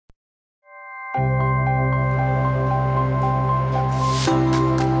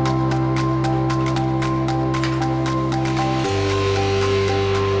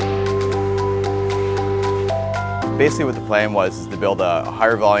Basically what the plan was is to build a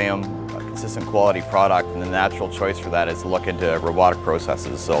higher volume, consistent quality product, and the natural choice for that is to look into robotic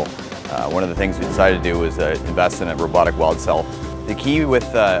processes. So one of the things we decided to do was invest in a robotic weld cell. The key with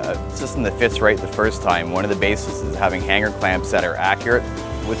a system that fits right the first time, one of the basics is having hanger clamps that are accurate.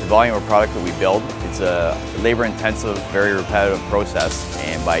 With the volume of product that we build, it's a labor-intensive, very repetitive process,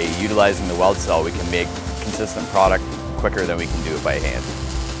 and by utilizing the weld cell we can make consistent product quicker than we can do it by hand.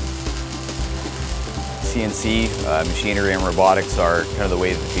 CNC, machinery and robotics are kind of the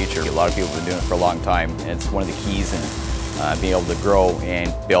way of the future. A lot of people have been doing it for a long time, and it's one of the keys in being able to grow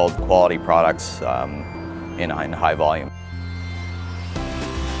and build quality products in high volume.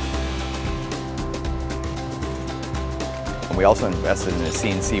 We also invested in a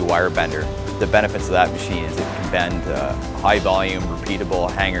CNC wire bender. The benefits of that machine is it can bend high volume,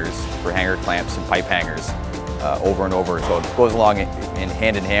 repeatable hangers for hanger clamps and pipe hangers over and over. So it goes along in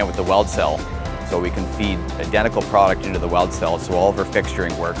hand with the weld cell. So we can feed identical product into the weld cell, so all of our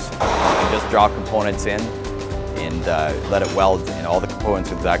fixturing works. We can just drop components in and let it weld, and all the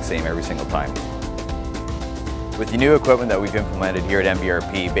components are the exact same every single time. With the new equipment that we've implemented here at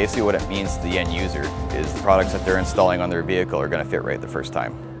MBRP, basically what it means to the end user is the products that they're installing on their vehicle are going to fit right the first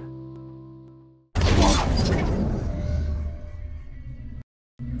time.